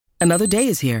Another day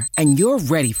is here, and you're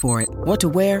ready for it. What to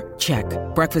wear? Check.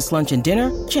 Breakfast, lunch, and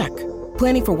dinner? Check.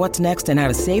 Planning for what's next and how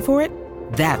to save for it?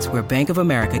 That's where Bank of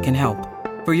America can help.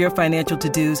 For your financial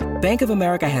to-dos, Bank of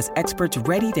America has experts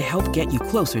ready to help get you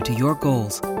closer to your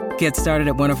goals. Get started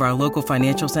at one of our local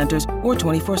financial centers or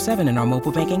 24/7 in our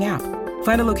mobile banking app.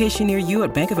 Find a location near you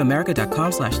at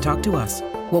bankofamerica.com/talktous.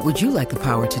 What would you like the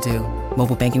power to do?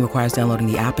 Mobile banking requires downloading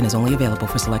the app and is only available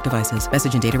for select devices.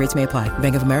 Message and data rates may apply.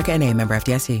 Bank of America N.A., member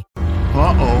FDIC.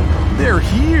 Uh-oh, they're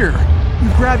here! You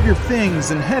grab your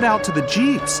things and head out to the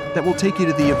Jeeps that will take you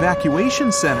to the evacuation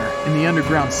center in the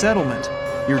underground settlement.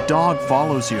 Your dog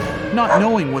follows you, not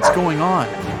knowing what's going on.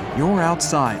 You're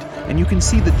outside, and you can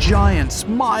see the giants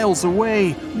miles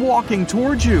away, walking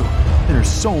towards you. There's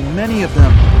so many of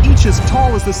them, each as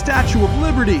tall as the Statue of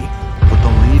Liberty. But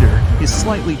the leader is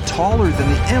slightly taller than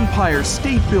the Empire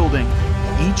State Building.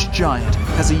 Each giant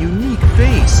has a unique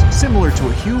face, similar to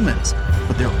a human's,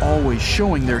 but they're always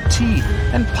showing their teeth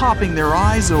and popping their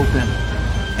eyes open.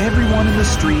 Everyone in the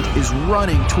street is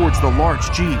running towards the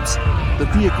large Jeeps. The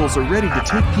vehicles are ready to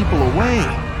take people away,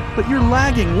 but you're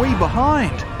lagging way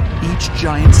behind. Each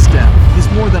giant step is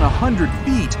more than 100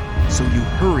 feet, so you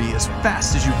hurry as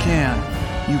fast as you can.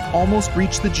 You've almost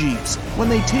reached the Jeeps when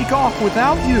they take off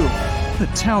without you. The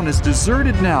town is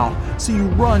deserted now, so you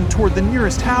run toward the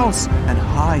nearest house and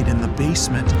hide in the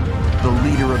basement. The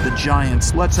leader of the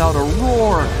giants lets out a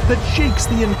roar that shakes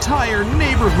the entire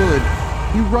neighborhood.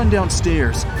 You run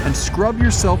downstairs and scrub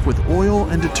yourself with oil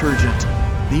and detergent.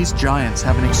 These giants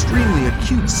have an extremely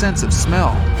acute sense of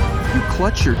smell. You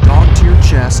clutch your dog to your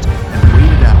chest and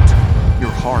wait it out.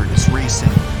 Your heart is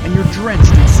racing and you're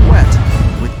drenched in sweat.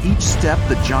 With each step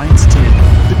the giants take,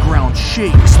 the ground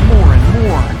shakes more and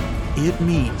more. It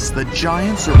means the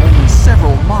giants are only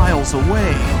several miles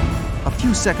away. A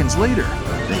few seconds later,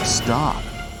 they stop.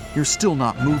 You're still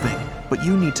not moving, but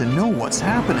you need to know what's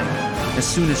happening. As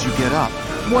soon as you get up,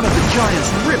 one of the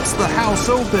giants rips the house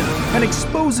open and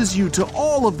exposes you to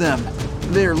all of them.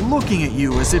 They're looking at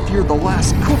you as if you're the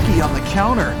last cookie on the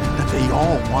counter that they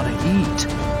all want to eat.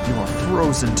 You are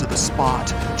frozen to the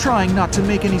spot, trying not to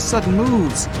make any sudden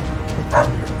moves.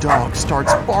 Your dog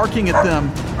starts barking at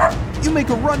them. You make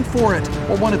a run for it,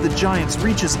 while one of the giants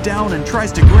reaches down and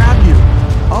tries to grab you.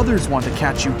 Others want to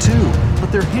catch you too,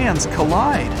 but their hands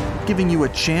collide, giving you a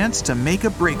chance to make a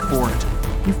break for it.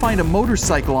 You find a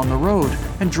motorcycle on the road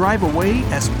and drive away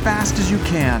as fast as you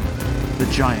can. The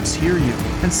giants hear you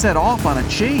and set off on a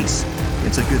chase.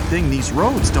 It's a good thing these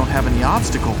roads don't have any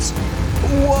obstacles.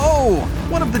 Whoa!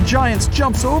 One of the giants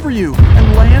jumps over you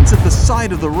and lands at the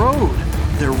side of the road.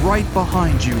 They're right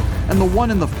behind you, and the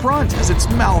one in the front has its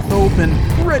mouth open,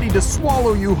 ready to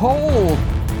swallow you whole.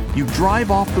 You drive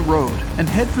off the road and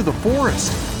head for the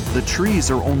forest. The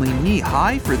trees are only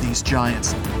knee-high for these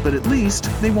giants, but at least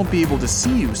they won't be able to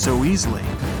see you so easily.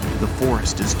 The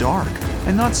forest is dark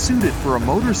and not suited for a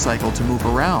motorcycle to move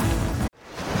around.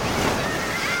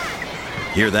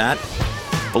 Hear that?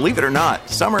 Believe it or not,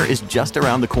 summer is just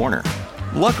around the corner.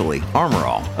 Luckily, Armor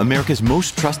All, America's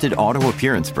most trusted auto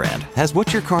appearance brand, has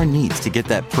what your car needs to get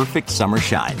that perfect summer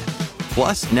shine.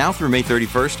 Plus, now through May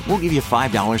 31st, we'll give you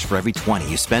 $5 for every $20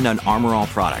 you spend on Armor All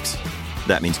products.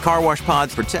 That means car wash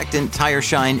pods, protectant, tire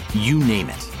shine, you name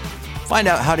it. Find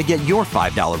out how to get your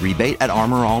 $5 rebate at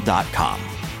armorall.com.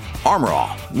 Armor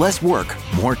All, less work,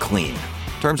 more clean.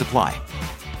 Terms apply.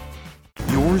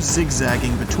 You're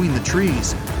zigzagging between the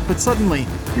trees, but suddenly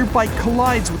your bike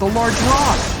collides with a large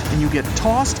rock and you get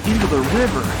tossed into the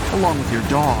river along with your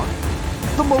dog.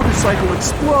 The motorcycle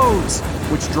explodes,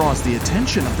 which draws the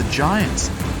attention of the giants,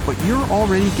 but you're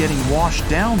already getting washed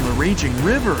down the raging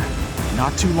river.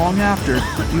 Not too long after,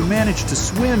 you manage to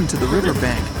swim to the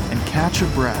riverbank and catch a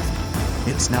breath.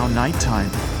 It's now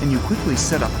nighttime, and you quickly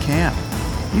set up camp.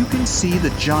 You can see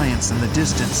the giants in the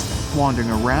distance, wandering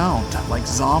around like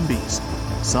zombies.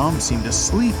 Some seem to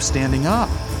sleep standing up.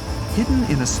 Hidden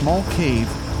in a small cave,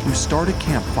 you start a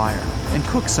campfire and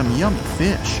cook some yummy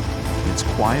fish. It's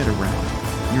quiet around.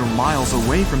 You're miles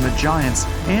away from the giants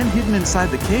and hidden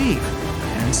inside the cave.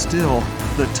 And still,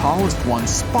 the tallest one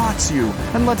spots you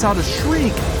and lets out a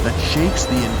shriek that shakes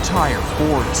the entire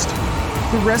forest.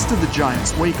 The rest of the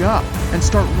giants wake up and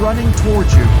start running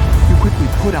towards you. You quickly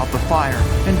put out the fire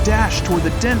and dash toward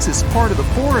the densest part of the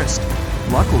forest.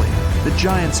 Luckily, the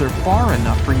giants are far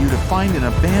enough for you to find an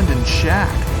abandoned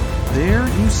shack. There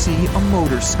you see a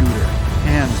motor scooter,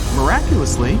 and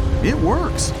miraculously, it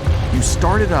works. You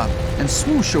start it up and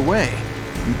swoosh away.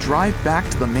 You drive back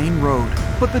to the main road,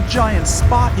 but the giants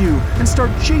spot you and start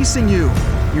chasing you.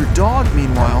 Your dog,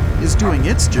 meanwhile, is doing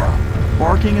its job,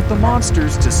 barking at the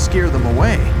monsters to scare them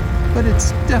away, but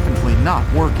it's definitely not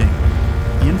working.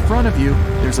 In front of you,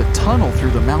 there's a tunnel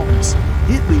through the mountains.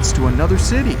 It leads to another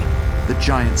city. The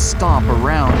giants stomp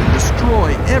around and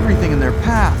destroy everything in their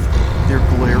path. Their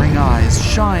glaring eyes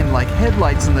shine like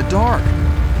headlights in the dark.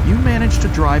 You manage to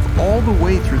drive all the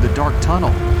way through the dark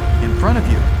tunnel. In front of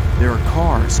you, there are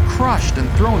cars crushed and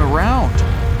thrown around.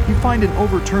 You find an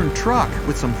overturned truck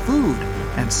with some food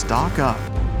and stock up.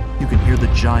 You can hear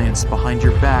the giants behind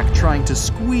your back trying to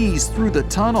squeeze through the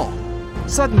tunnel.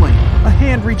 Suddenly, a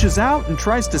hand reaches out and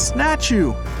tries to snatch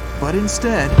you, but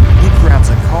instead, it grabs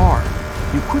a car.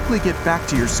 You quickly get back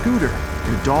to your scooter,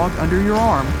 your dog under your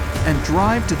arm, and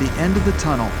drive to the end of the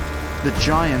tunnel. The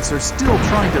giants are still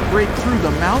trying to break through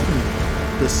the mountain.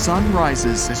 The sun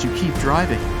rises as you keep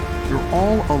driving. You're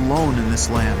all alone in this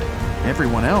land.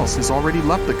 Everyone else has already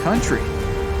left the country.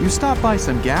 You stop by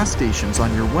some gas stations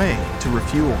on your way to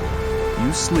refuel.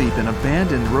 You sleep in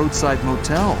abandoned roadside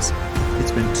motels.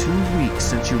 It's been 2 weeks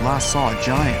since you last saw a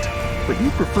giant, but you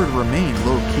prefer to remain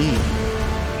low-key.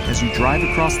 As you drive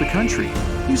across the country,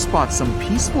 you spot some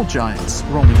peaceful giants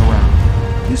roaming around.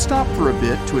 You stop for a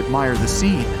bit to admire the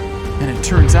scene, and it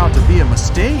turns out to be a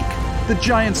mistake. The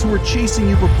giants who were chasing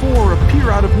you before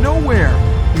appear out of nowhere.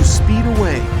 You speed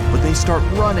away, but they start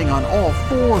running on all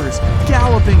fours,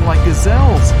 galloping like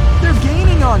gazelles. They're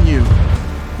gaining on you.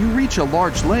 You reach a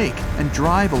large lake and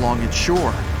drive along its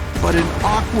shore. But an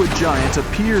aqua giant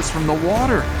appears from the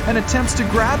water and attempts to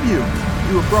grab you.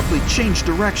 You abruptly change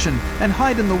direction and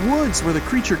hide in the woods where the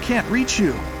creature can't reach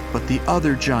you. But the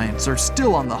other giants are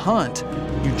still on the hunt.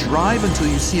 You drive until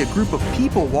you see a group of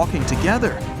people walking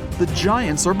together. The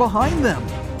giants are behind them.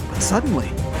 But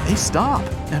suddenly, they stop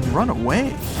and run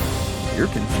away. You're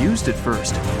confused at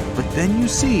first, but then you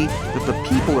see that the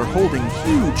people are holding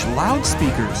huge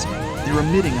loudspeakers. They're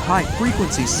emitting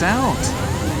high-frequency sounds.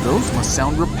 Those must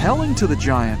sound repelling to the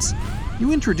giants.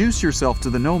 You introduce yourself to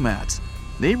the nomads.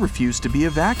 They refuse to be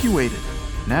evacuated.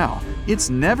 Now, it's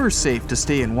never safe to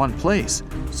stay in one place,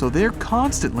 so they're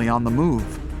constantly on the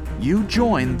move. You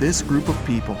join this group of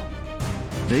people.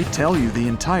 They tell you the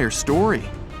entire story.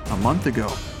 A month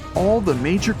ago, all the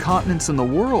major continents in the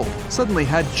world suddenly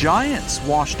had giants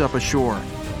washed up ashore.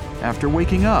 After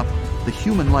waking up, the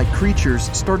human-like creatures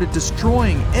started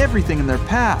destroying everything in their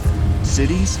path.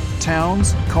 Cities,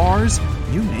 towns, cars,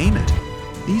 you name it.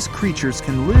 These creatures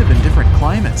can live in different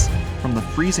climates, from the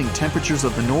freezing temperatures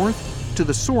of the north to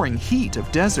the soaring heat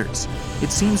of deserts.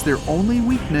 It seems their only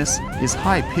weakness is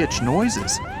high-pitched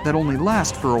noises that only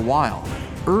last for a while.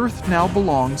 Earth now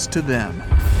belongs to them,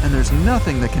 and there's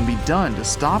nothing that can be done to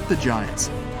stop the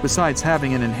giants. Besides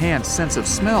having an enhanced sense of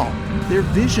smell, their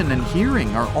vision and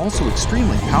hearing are also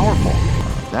extremely powerful.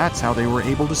 That's how they were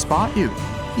able to spot you,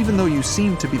 even though you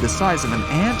seem to be the size of an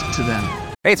ant to them.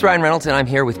 Hey, it's Ryan Reynolds, and I'm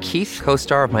here with Keith,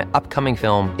 co-star of my upcoming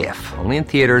film, If, only in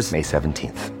theaters May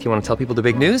 17th. Do you want to tell people the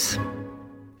big news?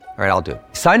 All right, I'll do it.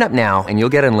 Sign up now and you'll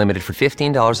get unlimited for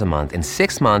 $15 a month and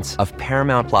 6 months of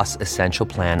Paramount Plus Essential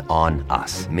Plan on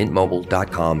us.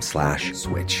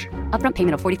 MintMobile.com/switch. Upfront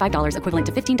payment of $45 equivalent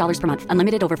to $15 per month.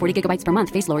 Unlimited over 40 gigabytes per month.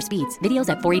 Face lower speeds. Videos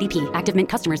at 480p. Active Mint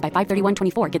customers by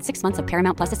 531.24 get 6 months of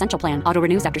Paramount Plus Essential Plan. Auto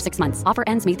renews after 6 months. Offer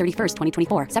ends May 31st,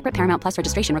 2024. Separate Paramount Plus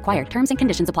registration required. Terms and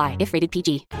conditions apply if rated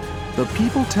PG. The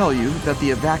people tell you that the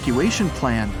evacuation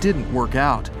plan didn't work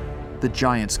out. The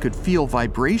giants could feel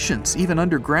vibrations even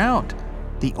underground.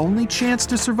 The only chance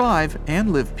to survive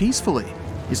and live peacefully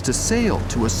is to sail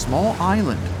to a small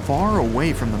island far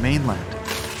away from the mainland.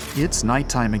 It's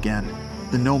nighttime again.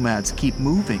 The nomads keep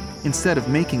moving instead of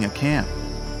making a camp.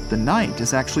 The night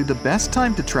is actually the best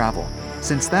time to travel,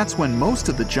 since that's when most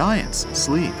of the giants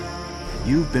sleep.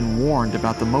 You've been warned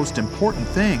about the most important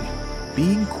thing.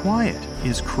 Being quiet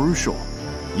is crucial.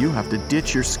 You have to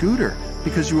ditch your scooter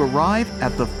because you arrive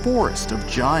at the Forest of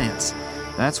Giants.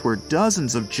 That's where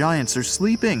dozens of giants are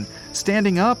sleeping,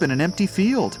 standing up in an empty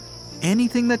field.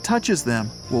 Anything that touches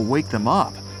them will wake them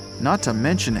up, not to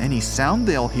mention any sound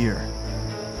they'll hear.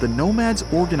 The nomads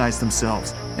organize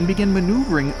themselves and begin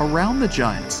maneuvering around the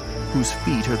giants, whose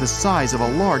feet are the size of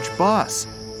a large bus.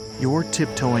 You're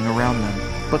tiptoeing around them,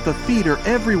 but the feet are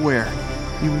everywhere.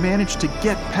 You manage to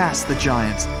get past the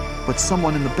giants, but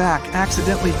someone in the back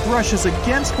accidentally brushes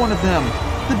against one of them.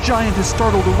 The giant is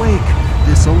startled awake.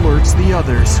 This alerts the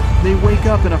others. They wake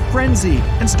up in a frenzy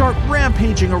and start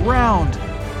rampaging around.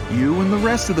 You and the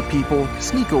rest of the people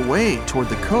sneak away toward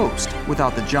the coast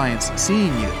without the giants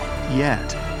seeing you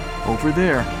yet. Over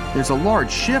there's a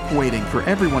large ship waiting for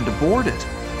everyone to board it.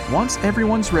 Once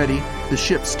everyone's ready, the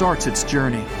ship starts its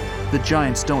journey. The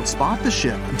giants don't spot the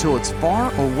ship until it's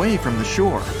far away from the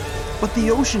shore. But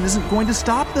the ocean isn't going to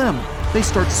stop them. They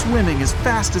start swimming as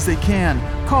fast as they can,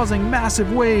 causing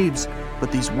massive waves.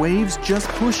 but these waves just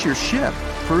push your ship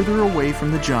further away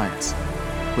from the giants.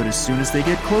 But as soon as they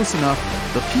get close enough,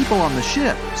 the people on the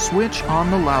ship switch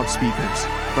on the loudspeakers.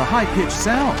 The high-pitched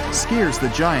sound scares the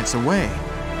giants away.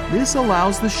 This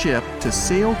allows the ship to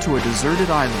sail to a deserted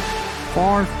island,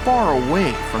 far, far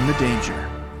away from the danger.